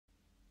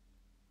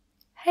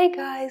Hey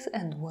guys,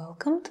 and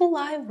welcome to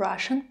live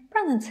Russian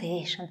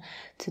pronunciation.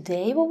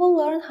 Today we will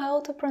learn how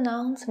to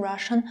pronounce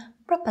Russian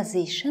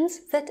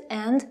prepositions that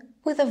end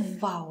with a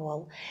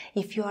vowel.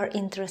 If you are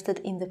interested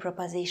in the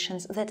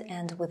prepositions that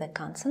end with a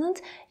consonant,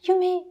 you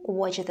may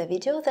watch the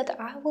video that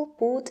I will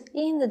put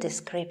in the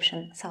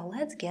description. So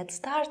let's get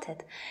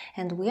started.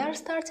 And we are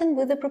starting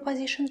with the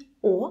preposition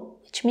o,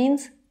 which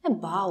means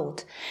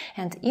about.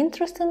 And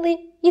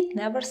interestingly, it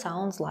never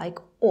sounds like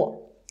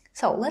o.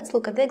 So let's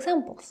look at the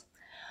examples.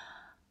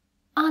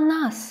 О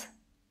нас,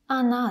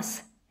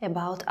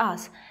 about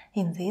us.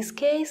 In this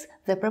case,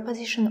 the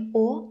preposition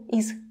o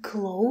is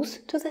close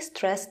to the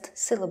stressed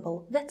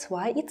syllable. That's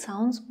why it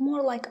sounds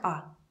more like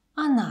a.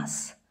 О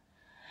нас.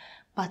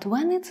 But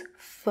when it's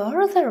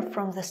further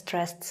from the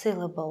stressed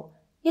syllable,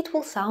 it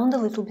will sound a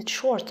little bit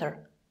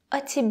shorter.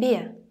 О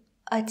тебе,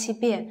 о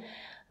тебе.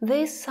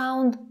 They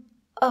sound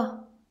a.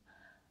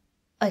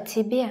 О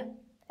тебе,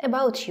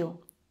 about you.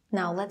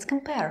 Now let's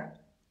compare.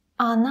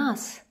 О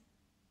нас,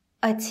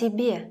 о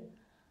тебе.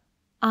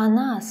 О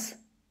нас,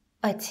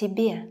 о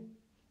тебе.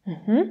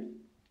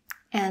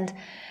 And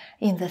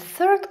in the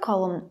third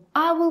column,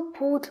 I will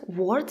put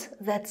words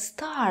that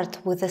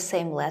start with the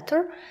same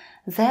letter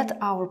that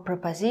our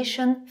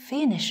preposition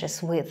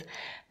finishes with.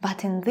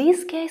 But in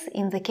this case,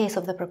 in the case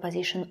of the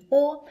preposition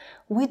o,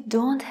 we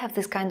don't have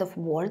this kind of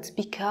words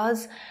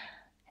because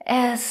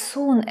as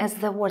soon as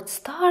the word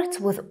starts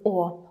with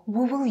o,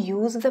 we will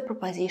use the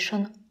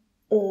preposition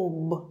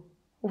об,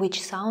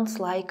 which sounds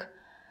like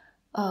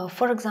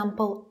for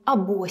example,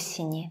 об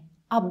осени,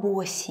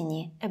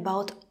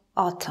 about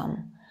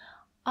autumn.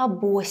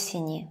 Об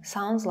осени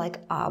sounds like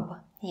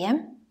ab,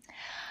 yeah?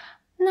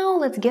 Now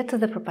let's get to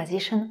the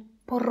preposition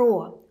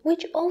про,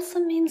 which also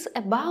means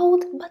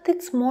about, but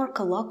it's more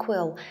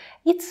colloquial.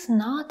 It's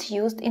not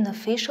used in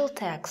official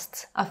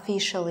texts.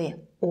 Officially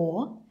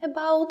о,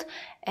 about,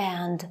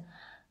 and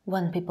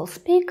when people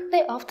speak,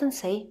 they often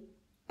say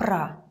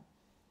про.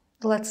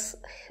 Let's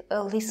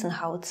listen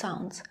how it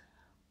sounds.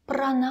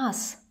 Про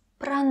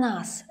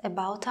нас,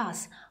 about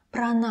us.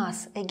 Про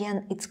нас,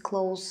 again, it's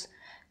close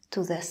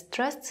to the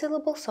stressed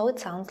syllable, so it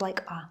sounds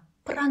like a.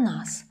 Про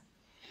нас.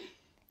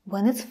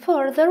 When it's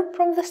further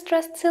from the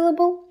stressed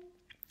syllable,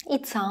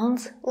 it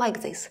sounds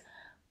like this.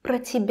 Про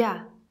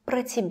тебя,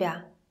 про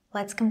тебя.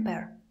 Let's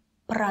compare.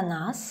 Про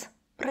нас,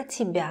 про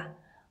тебя.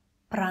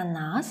 Про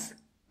нас,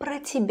 про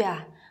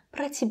тебя.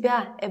 Про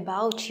тебя,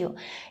 about you.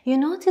 You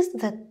notice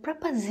that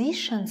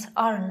prepositions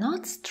are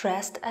not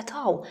stressed at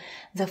all.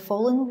 The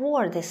following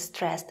word is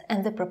stressed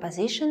and the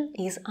preposition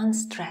is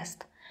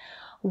unstressed.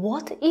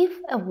 What if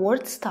a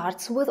word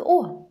starts with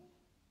o?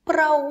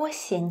 Про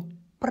осень,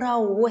 про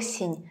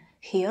осень.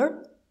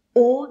 Here,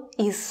 o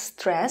is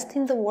stressed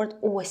in the word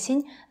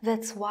осень,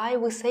 that's why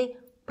we say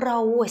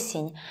про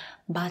осень.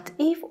 But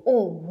if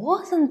o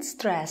wasn't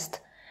stressed,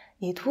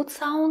 it would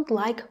sound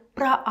like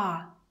про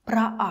а,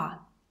 про а.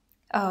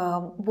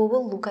 We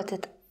will look at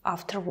it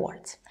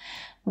afterwards.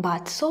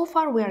 But so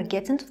far we are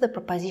getting to the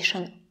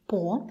preposition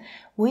по,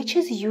 which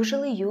is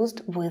usually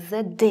used with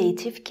the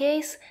dative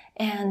case,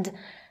 and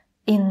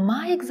in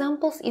my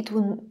examples it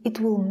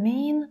will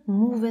mean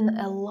moving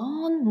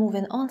along,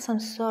 moving on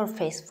some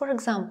surface. For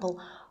example,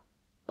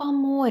 по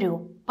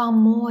морю,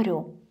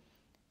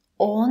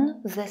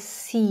 on the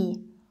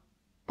sea,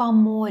 по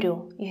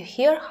морю. You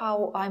hear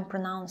how I'm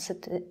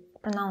pronouncing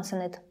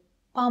it,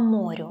 по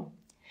морю.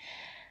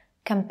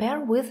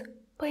 Compare with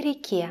по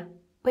реке,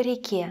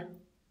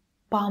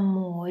 по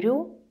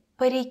морю,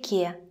 по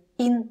реке.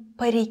 In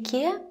по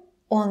реке,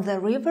 on the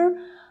river,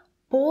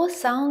 по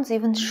sounds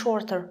even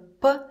shorter.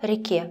 По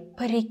реке,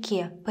 по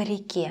реке, по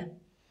реке.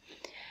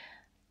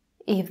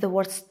 If the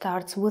word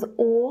starts with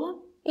о,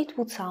 it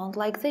would sound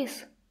like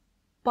this.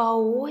 По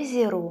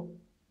озеру,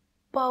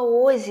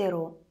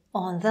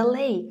 on the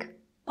lake,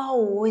 по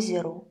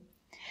озеру.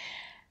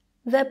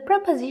 The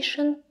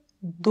preposition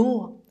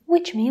до,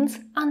 which means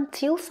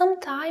until some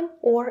time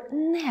or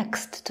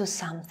next to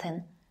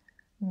something.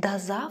 До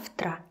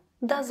завтра,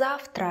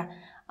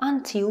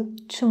 until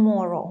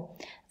tomorrow.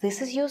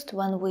 This is used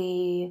when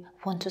we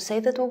want to say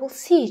that we will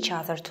see each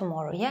other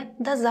tomorrow, yeah?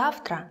 До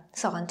завтра,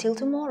 so until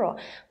tomorrow,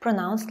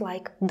 pronounced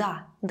like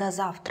до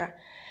завтра.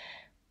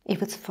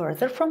 If it's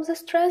further from the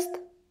stress,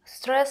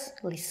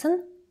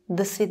 listen,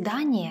 до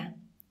свидания,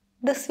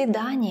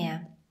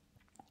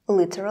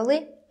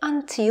 literally,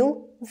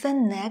 until the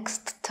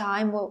next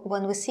time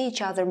when we see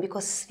each other,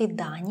 because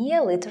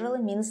свидание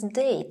literally means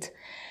date.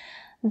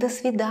 До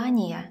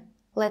свидания.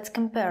 Let's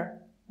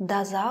compare.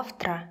 До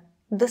завтра,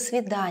 до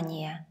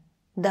свидания.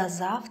 До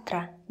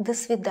завтра, до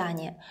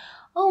свидания.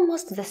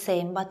 Almost the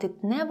same, but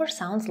it never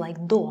sounds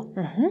like до.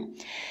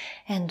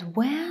 And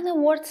when a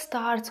word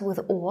starts with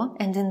о,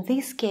 and in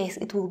this case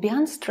it will be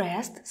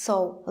unstressed,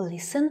 so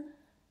listen.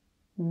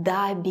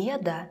 До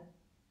обеда,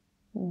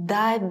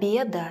 до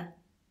обеда.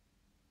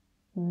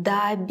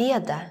 До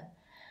обеда.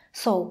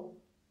 So,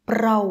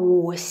 про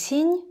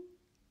осень,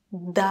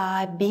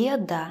 до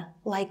обеда,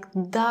 like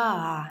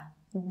до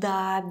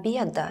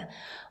обеда,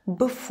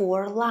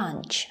 before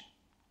lunch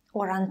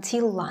or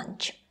until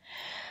lunch.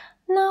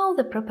 Now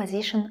the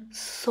preposition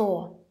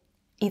so.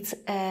 It's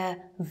a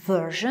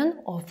version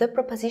of the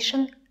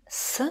preposition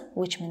s,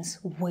 which means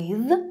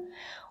with.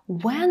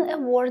 When a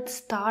word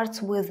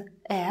starts with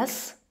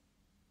s,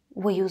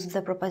 we use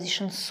the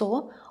preposition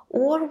so,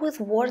 or with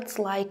words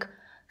like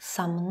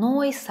со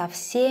мной, со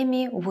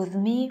всеми, with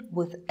me,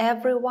 with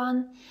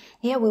everyone.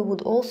 Yeah, we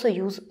would also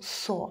use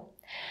so.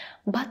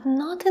 But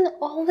not in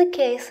all the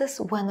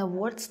cases when a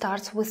word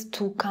starts with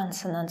two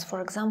consonants. For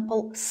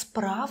example, с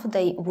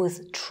правдой,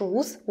 with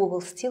truth, we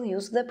will still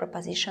use the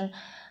preposition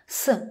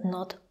s,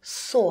 not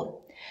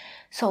so.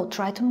 So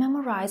try to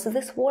memorize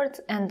these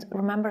words and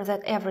remember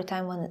that every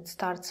time when it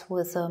starts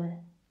with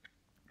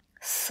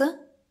s,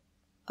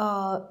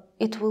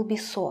 it will be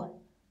so.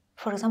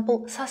 For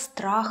example, со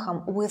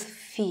страхом, with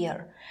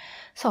fear.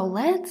 So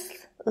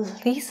let's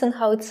listen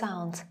how it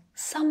sounds.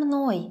 Со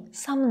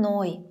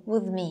мной,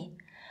 with me.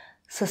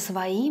 Со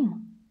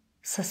своим,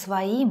 со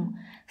своим,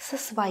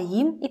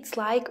 it's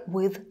like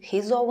with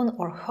his own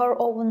or her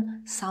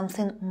own,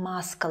 something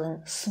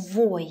masculine.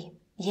 Свой,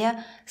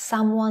 yeah,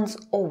 someone's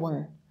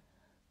own.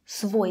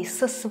 Свой,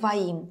 со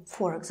своим.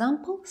 For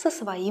example, со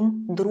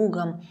своим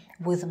другом,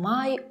 with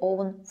my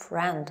own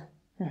friend.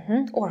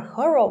 Or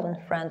her own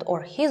friend,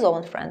 or his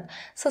own friend,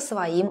 со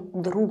своим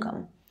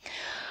другом.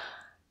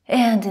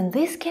 And in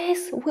this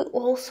case, we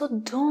also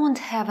don't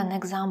have an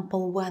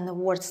example when a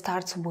word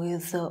starts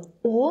with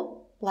o,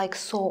 like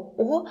so,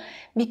 o,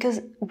 because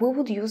we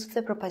would use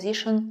the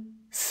preposition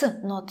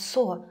с, not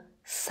so.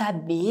 С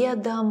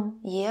обедом,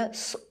 yeah,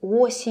 с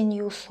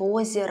осенью, с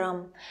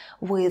озером.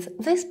 With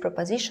this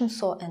preposition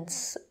so and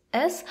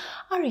s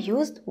are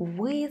used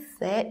with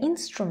the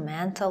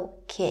instrumental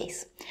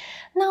case.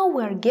 Now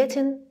we are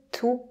getting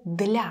to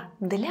для.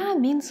 Для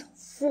means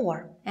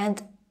for,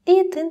 and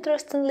it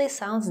interestingly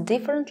sounds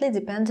differently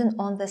depending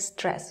on the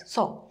stress.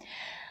 So,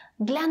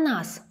 для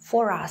нас,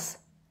 for us,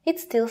 it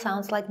still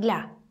sounds like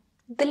для.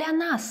 Для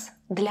нас,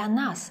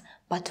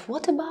 but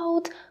what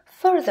about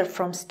further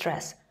from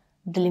stress?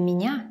 Для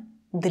меня,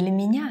 для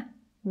меня,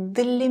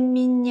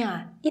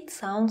 it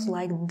sounds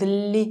like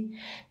дли,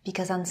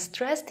 because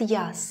unstressed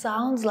ya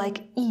sounds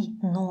like I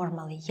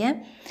normally,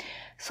 yeah?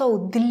 So,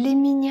 для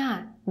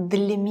меня,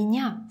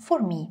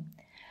 for me.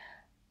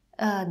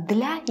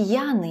 Для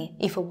Яны,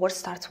 if a word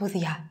starts with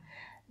я.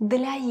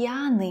 Для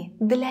Яны,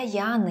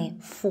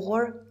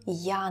 for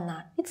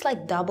Яна. It's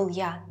like double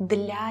я.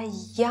 Для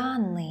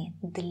Яны.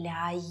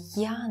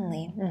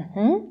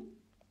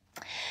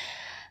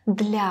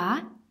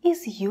 Для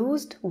is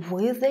used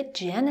with the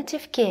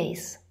genitive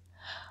case.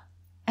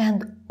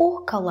 And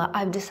около,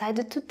 I've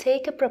decided to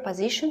take a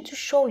preposition to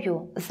show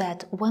you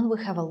that when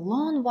we have a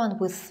long one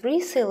with 3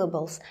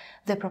 syllables,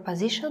 the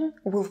preposition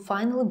will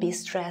finally be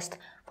stressed.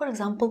 For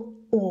example,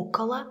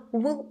 около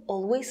will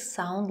always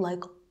sound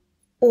like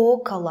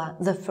около.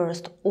 The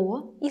first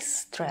O is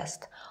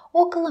stressed.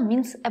 Около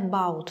means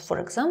about. For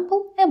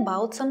example,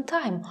 about some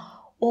time.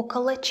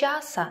 Около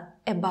часа,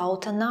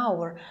 about an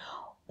hour.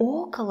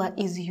 Около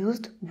is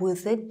used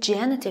with the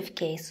genitive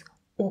case.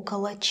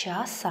 Около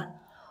часа.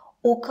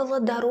 Около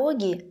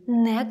дороги,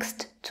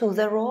 next to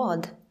the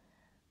road.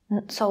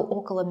 So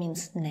около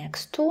means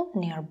next to,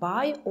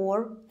 nearby,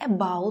 or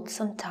about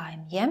some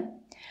time, yeah?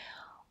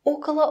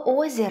 Около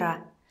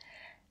озера,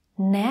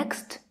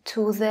 next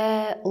to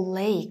the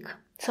lake.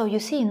 So you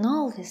see, in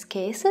all these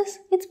cases,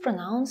 it's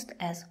pronounced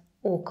as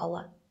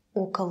около.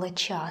 Около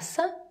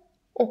часа,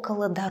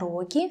 около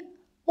дороги,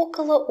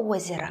 около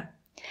озера.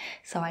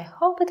 So I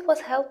hope it was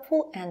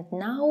helpful, and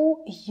now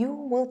you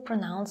will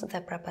pronounce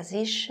the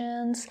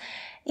prepositions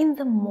in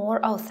the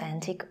more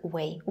authentic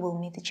way. We'll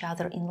meet each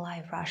other in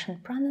live Russian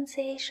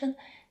pronunciation.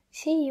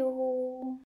 See you!